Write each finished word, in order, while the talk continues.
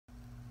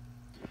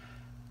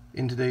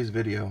In today's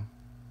video,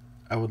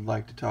 I would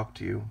like to talk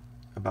to you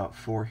about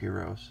 4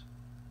 heroes.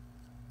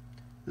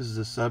 This is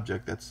a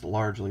subject that's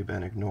largely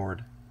been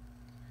ignored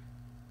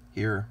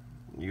here,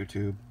 on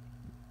YouTube,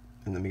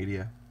 in the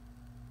media.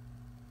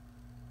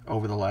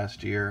 Over the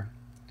last year,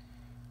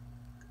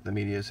 the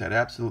media has had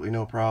absolutely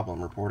no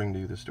problem reporting to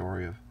you the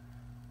story of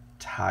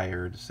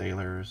tired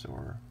sailors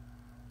or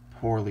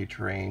poorly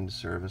trained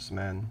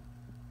servicemen,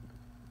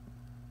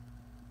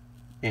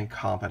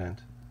 incompetent,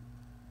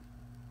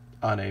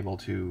 unable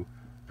to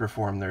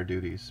perform their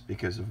duties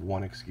because of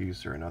one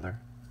excuse or another.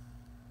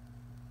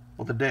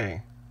 Well,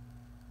 today,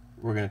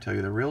 we're going to tell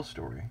you the real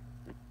story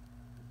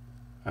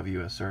of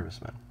U.S.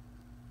 servicemen.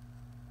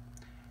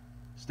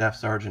 Staff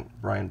Sergeant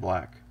Brian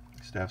Black,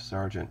 Staff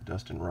Sergeant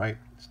Dustin Wright,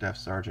 Staff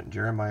Sergeant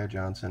Jeremiah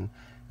Johnson,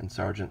 and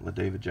Sergeant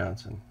LaDavid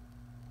Johnson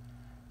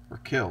were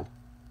killed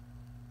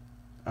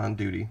on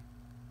duty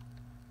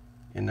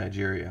in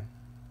Nigeria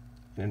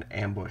in an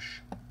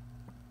ambush.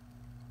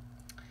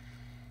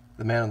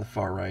 The man on the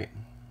far right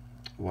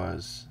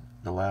was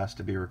the last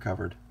to be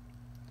recovered,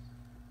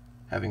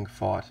 having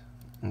fought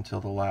until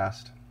the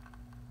last,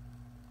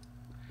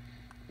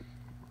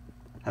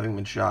 having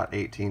been shot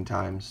 18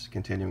 times,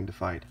 continuing to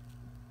fight.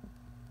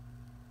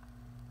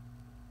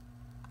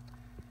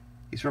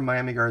 He's from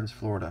Miami Gardens,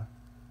 Florida.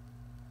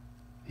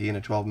 He and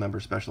a 12-member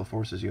Special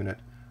Forces unit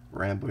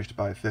were ambushed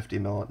by 50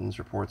 militants.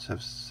 Reports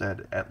have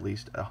said at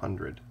least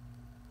 100.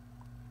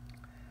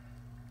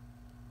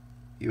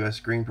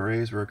 U.S. Green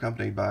Berets were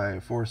accompanied by a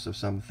force of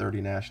some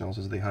 30 nationals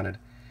as they hunted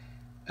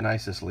an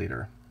ISIS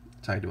leader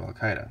tied to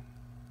Al-Qaeda.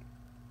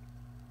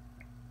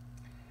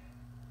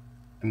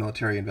 A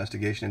military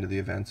investigation into the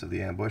events of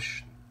the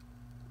ambush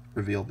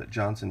revealed that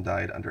Johnson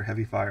died under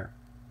heavy fire,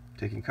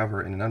 taking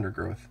cover in an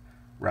undergrowth,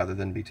 rather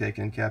than be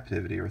taken in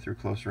captivity or through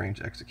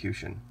close-range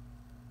execution.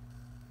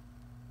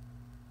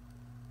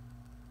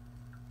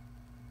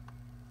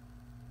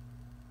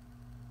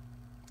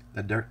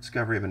 The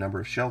discovery of a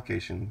number of shell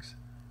casings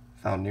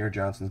found near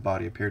Johnson's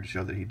body appeared to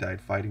show that he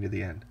died fighting to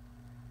the end.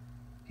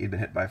 He had been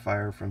hit by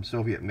fire from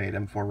Soviet-made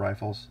M4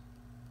 rifles,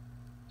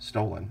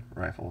 stolen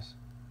rifles.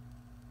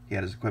 He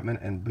had his equipment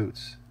and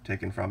boots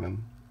taken from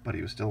him, but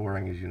he was still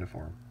wearing his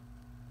uniform.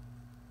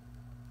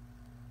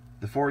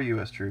 The 4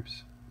 U.S.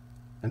 troops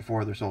and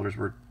 4 other soldiers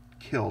were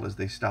killed as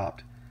they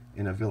stopped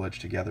in a village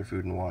to gather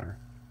food and water.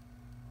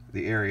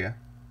 The area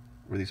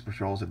where these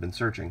patrols had been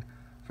searching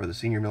for the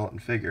senior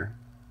militant figure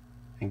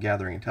and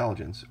gathering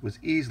intelligence was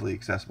easily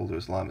accessible to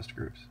Islamist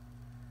groups.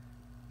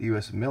 The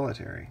U.S.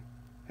 military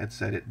had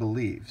said it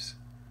believes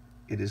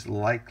it is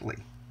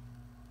likely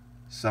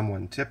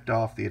someone tipped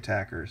off the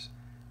attackers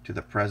to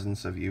the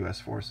presence of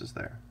U.S. forces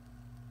there.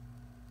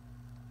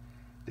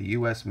 The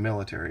U.S.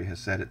 military has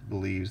said it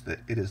believes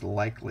that it is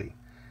likely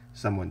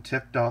someone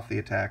tipped off the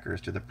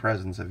attackers to the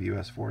presence of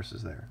U.S.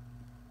 forces there.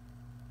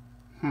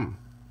 You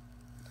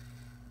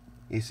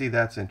see,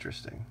 that's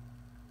interesting.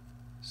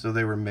 So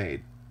they were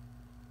made.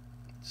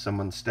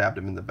 Someone stabbed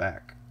him in the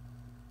back.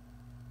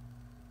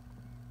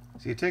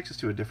 See, it takes us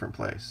to a different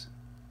place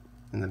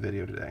in the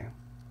video today.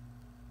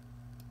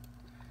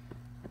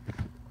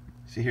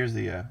 See, here's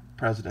the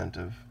president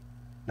of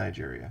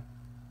Nigeria,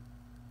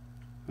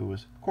 who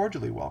was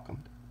cordially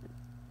welcomed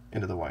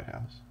into the White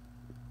House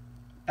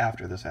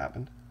after this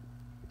happened,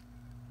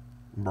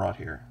 brought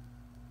here.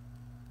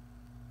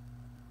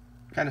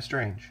 Kind of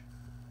strange.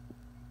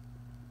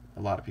 A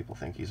lot of people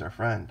think he's our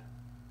friend.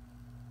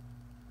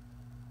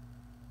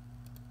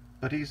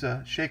 But he's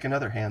shaken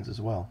other hands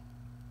as well.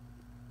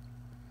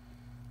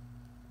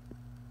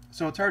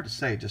 So it's hard to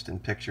say just in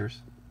pictures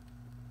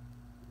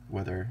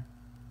whether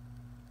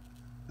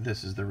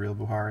this is the real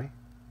Buhari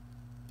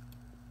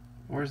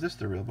or is this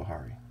the real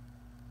Buhari.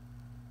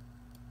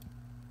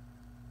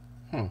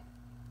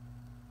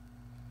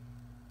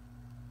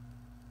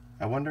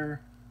 I wonder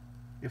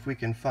if we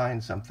can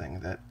find something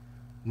that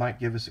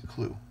might give us a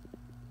clue.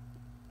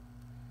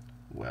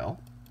 Well,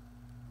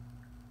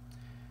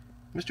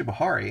 Mr.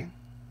 Buhari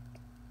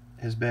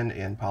has been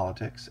in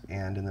politics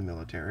and in the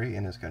military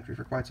in his country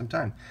for quite some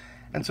time.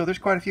 And so there's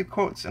quite a few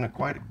quotes and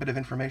quite a bit of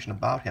information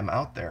about him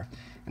out there.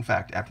 In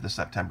fact, after the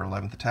September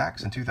 11th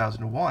attacks in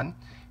 2001,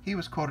 he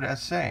was quoted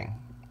as saying,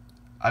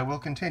 "I will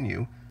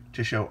continue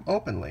to show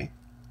openly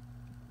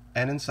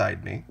and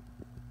inside me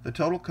the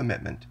total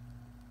commitment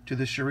to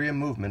the Sharia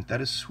movement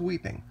that is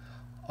sweeping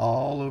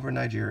all over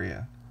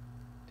Nigeria."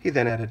 He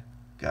then added,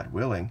 "God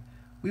willing,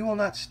 we will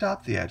not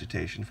stop the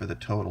agitation for the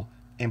total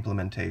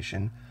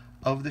implementation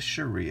of the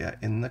Sharia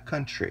in the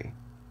country."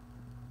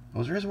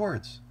 Those are his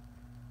words.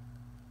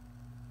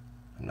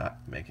 I'm not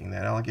making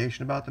that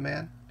allegation about the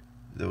man.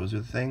 Those are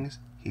the things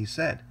he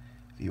said.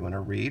 If you want to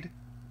read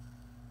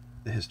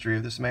the history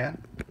of this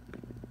man,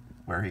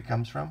 where he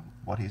comes from,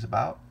 what he's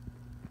about,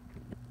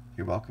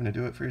 you're welcome to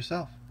do it for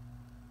yourself.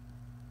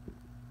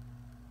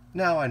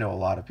 Now, I know a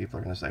lot of people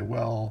are going to say,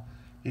 well,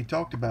 he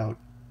talked about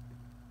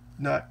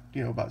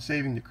about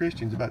saving the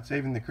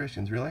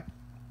Christians, really?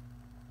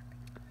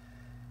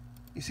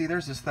 You see,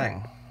 there's this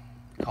thing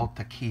called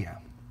taqiyya.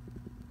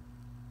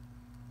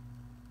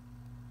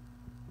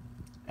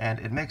 And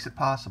it makes it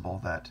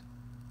possible that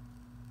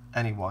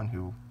anyone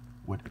who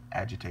would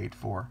agitate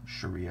for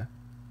Sharia,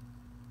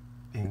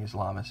 being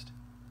Islamist,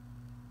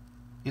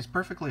 is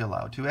perfectly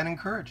allowed to and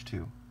encouraged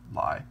to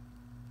lie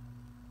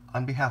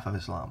on behalf of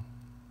Islam.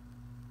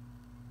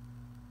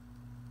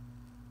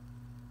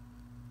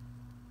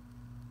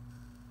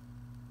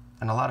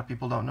 And a lot of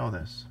people don't know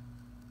this.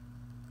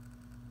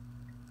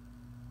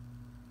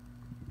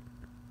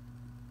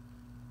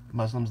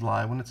 Muslims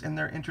lie when it's in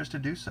their interest to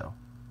do so,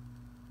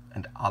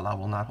 and Allah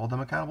will not hold them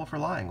accountable for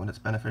lying when it's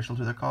beneficial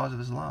to the cause of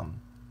Islam.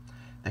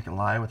 They can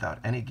lie without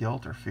any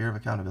guilt or fear of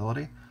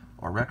accountability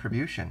or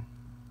retribution.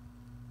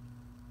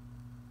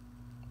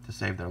 To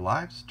save their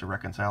lives, to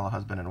reconcile a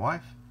husband and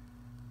wife,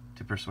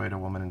 to persuade a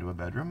woman into a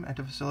bedroom, and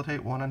to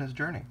facilitate one on his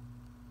journey.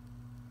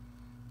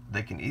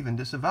 They can even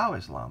disavow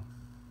Islam,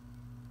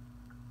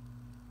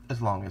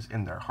 as long as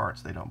in their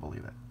hearts they don't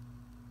believe it.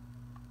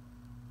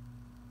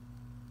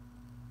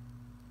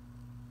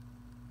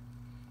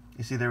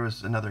 You see, there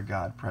was another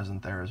God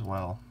present there as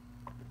well.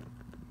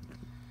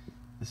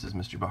 This is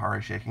Mr.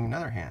 Bahari shaking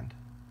another hand.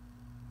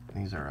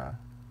 These are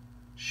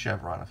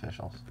Chevron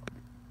officials.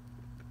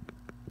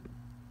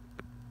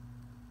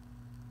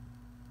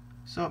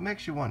 So it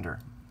makes you wonder.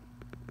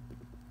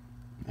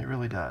 It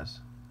really does.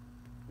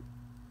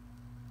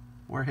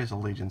 Where his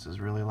allegiances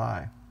really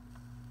lie.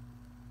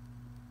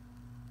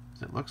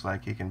 It looks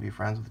like he can be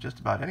friends with just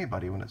about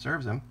anybody when it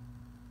serves him.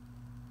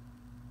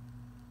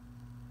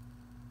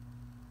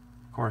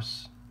 Of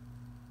course,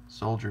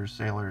 soldiers,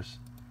 sailors,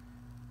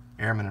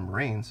 airmen, and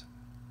Marines,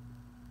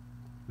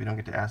 we don't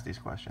get to ask these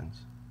questions.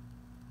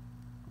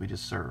 We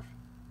just serve.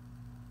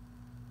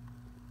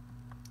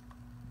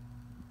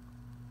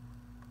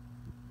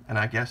 And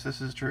I guess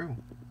this is true.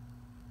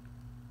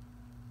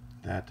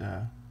 That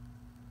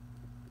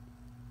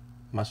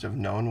must have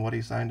known what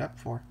he signed up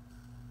for.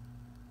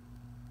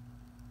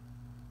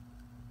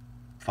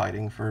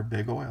 Fighting for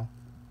big oil.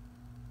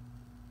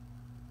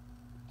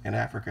 In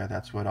Africa,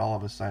 that's what all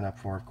of us sign up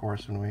for. Of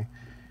course, when we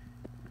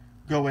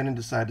go in and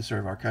decide to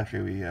serve our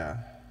country, we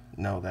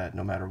know that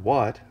no matter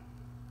what,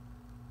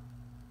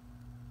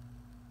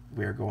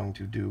 we are going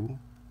to do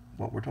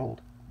what we're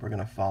told. We're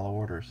going to follow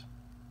orders.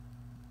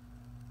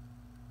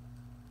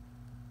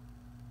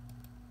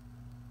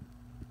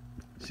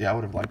 See, I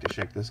would have liked to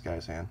shake this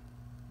guy's hand.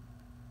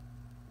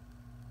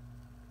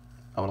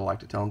 I would have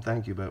liked to tell him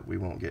thank you, but we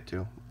won't get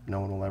to. No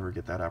one will ever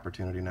get that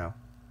opportunity now.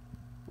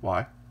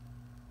 Why?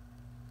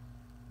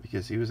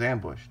 Because he was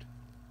ambushed.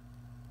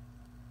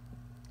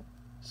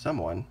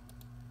 Someone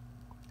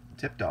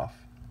tipped off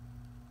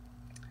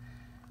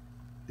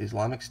the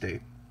Islamic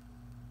State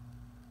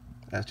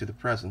as to the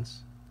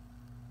presence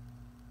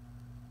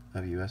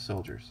of U.S.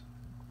 soldiers.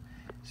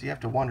 So you have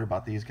to wonder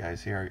about these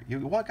guys here. You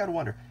got to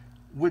wonder,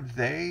 would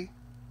they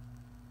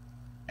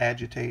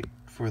agitate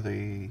for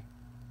the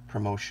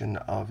promotion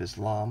of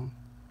Islam,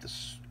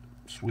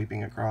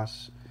 sweeping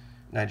across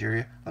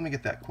Nigeria? Let me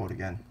get that quote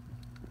again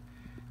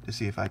to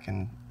see if I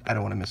can. I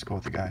don't want to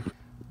misquote the guy.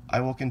 I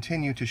will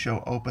continue to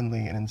show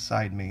openly and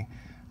inside me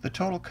the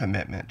total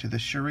commitment to the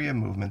Sharia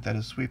movement that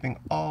is sweeping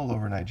all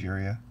over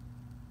Nigeria.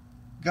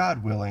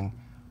 God willing,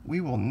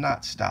 we will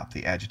not stop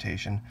the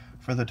agitation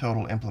for the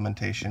total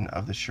implementation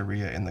of the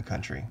Sharia in the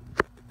country.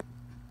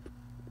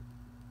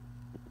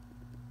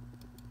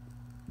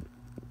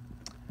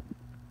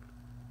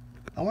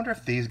 I wonder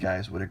if these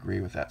guys would agree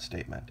with that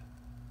statement.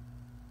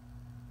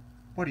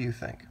 What do you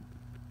think?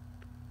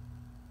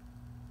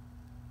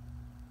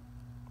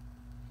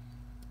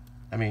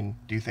 I mean,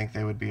 do you think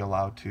they would be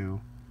allowed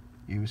to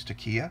use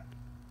taqiyya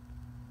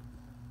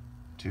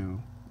to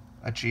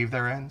achieve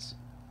their ends?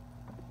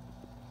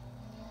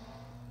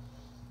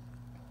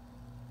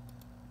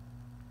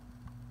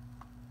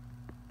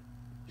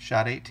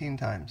 Shot 18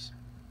 times.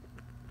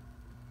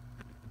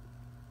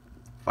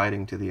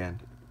 Fighting to the end.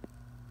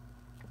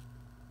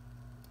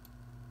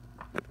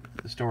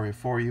 The story of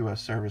 4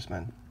 U.S.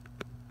 servicemen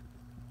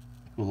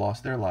who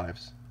lost their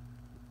lives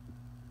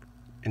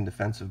in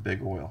defense of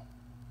big oil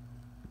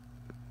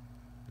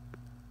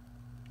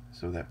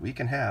so that we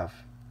can have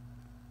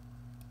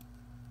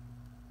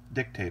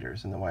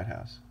dictators in the White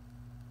House.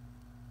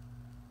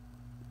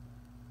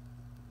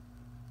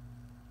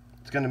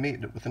 It's going to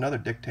meet with another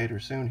dictator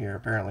soon here,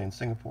 apparently in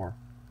Singapore,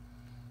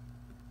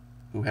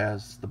 who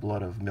has the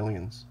blood of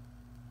millions,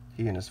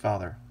 he and his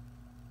father,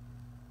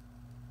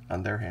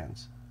 on their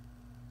hands.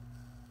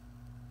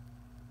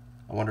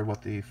 I wonder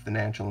what the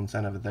financial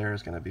incentive there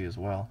is going to be as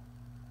well.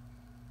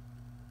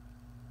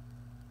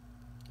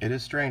 It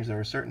is strange. There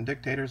are certain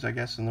dictators, I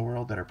guess, in the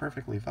world that are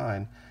perfectly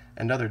fine,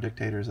 and other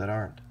dictators that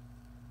aren't.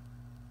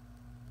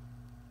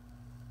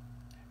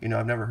 You know,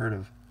 I've never heard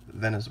of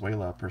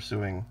Venezuela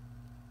pursuing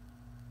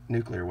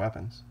nuclear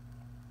weapons.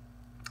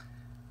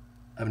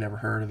 I've never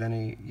heard of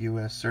any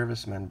U.S.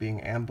 servicemen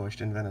being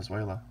ambushed in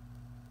Venezuela.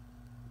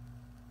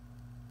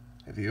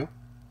 Have you?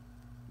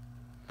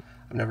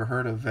 I've never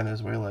heard of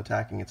Venezuela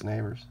attacking its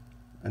neighbors.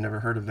 I've never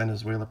heard of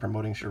Venezuela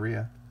promoting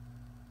Sharia.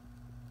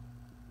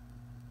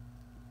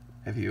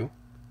 Have you?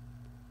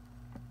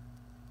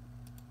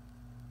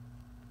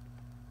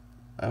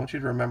 I want you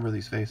to remember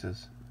these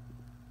faces.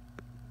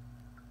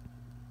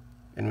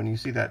 And when you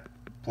see that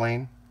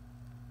plane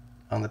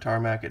on the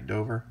tarmac at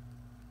Dover,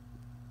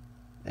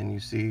 and you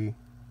see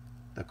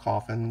the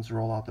coffins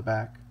roll out the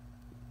back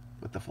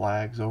with the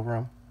flags over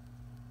them,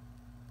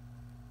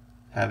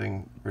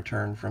 having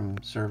returned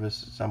from service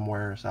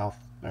somewhere South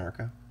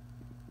America,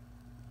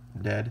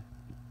 dead,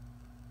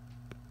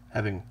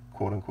 having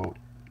quote-unquote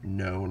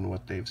known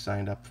what they've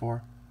signed up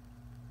for,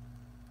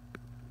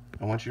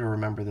 I want you to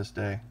remember this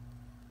day.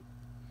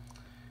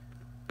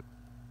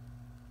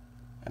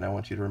 And I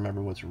want you to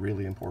remember what's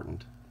really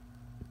important.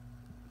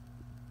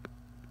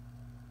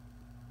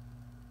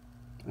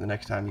 And the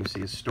next time you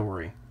see a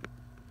story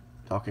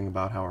talking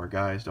about how our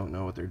guys don't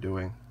know what they're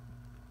doing,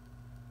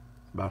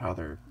 about how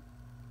they're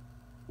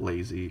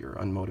lazy or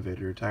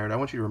unmotivated or tired, I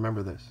want you to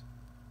remember this.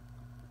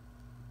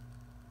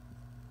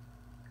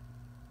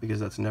 Because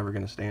that's never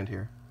going to stand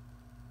here.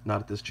 Not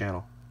at this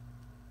channel.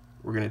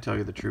 We're going to tell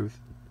you the truth,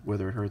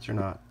 whether it hurts or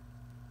not.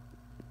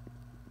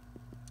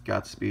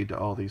 Godspeed to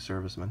all these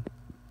servicemen.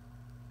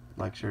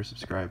 Like, share,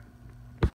 subscribe.